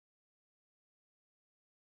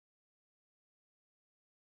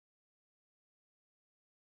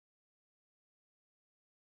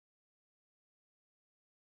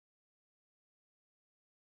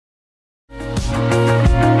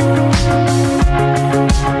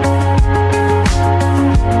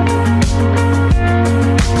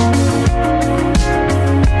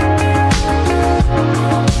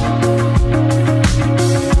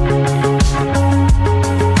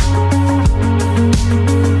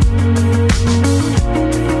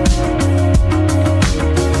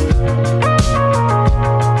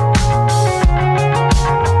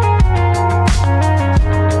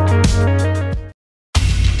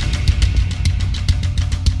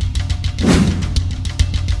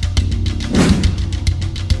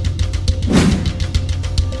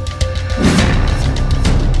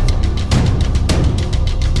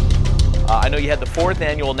I know you had the 4th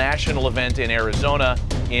annual national event in Arizona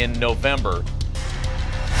in November.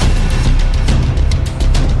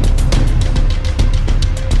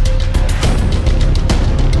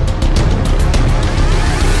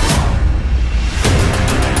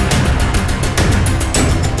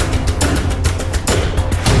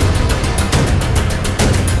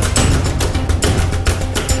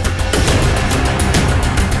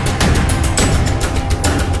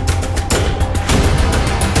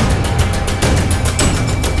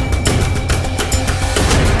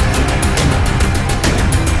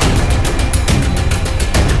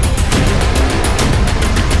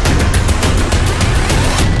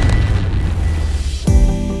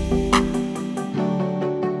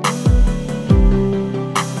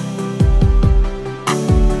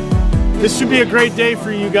 This should be a great day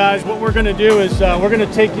for you guys. What we're going to do is we're going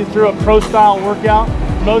to take you through a pro-style workout.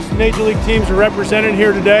 Most major league teams are represented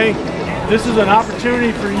here today. This is an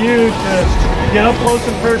opportunity for you to get up close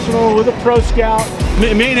and personal with a pro scout.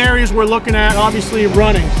 Main areas we're looking at, obviously,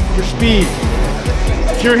 running, your speed.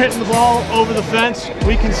 If you're hitting the ball over the fence,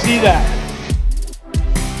 we can see that.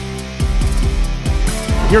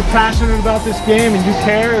 If you're passionate about this game and you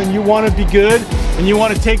care and you want to be good and you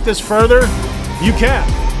want to take this further, you can.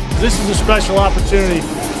 This is a special opportunity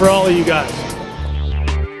for all of you guys.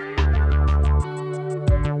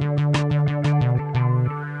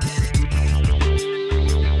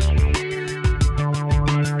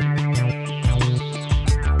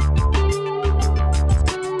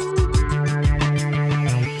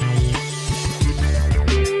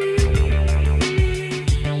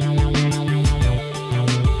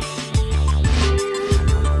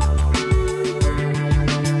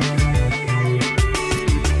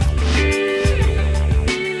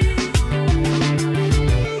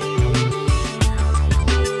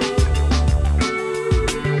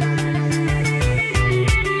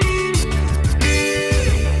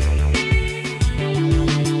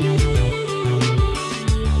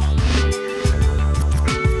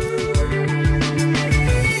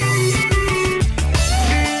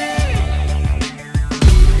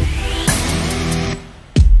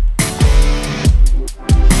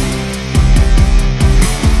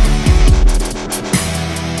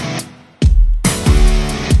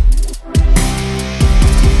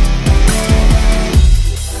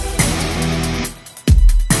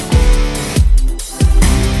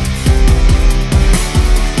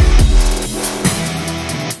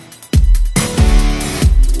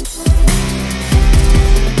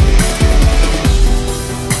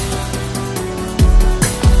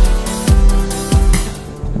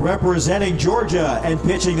 Representing Georgia and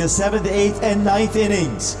pitching the 7th, 8th, and 9th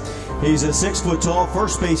innings. He's a 6-foot-tall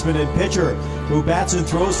first baseman and pitcher who bats and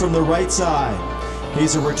throws from the right side.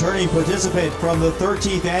 He's a returning participant from the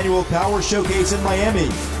 13th annual Power Showcase in Miami,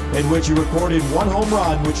 in which he recorded 1 home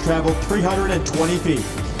run which traveled 320 feet.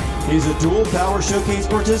 He's a dual Power Showcase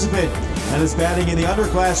participant and is batting in the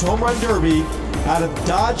Underclass Home Run Derby out of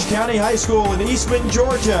Dodge County High School in Eastman,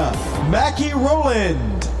 Georgia, Macky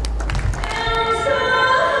Rowland.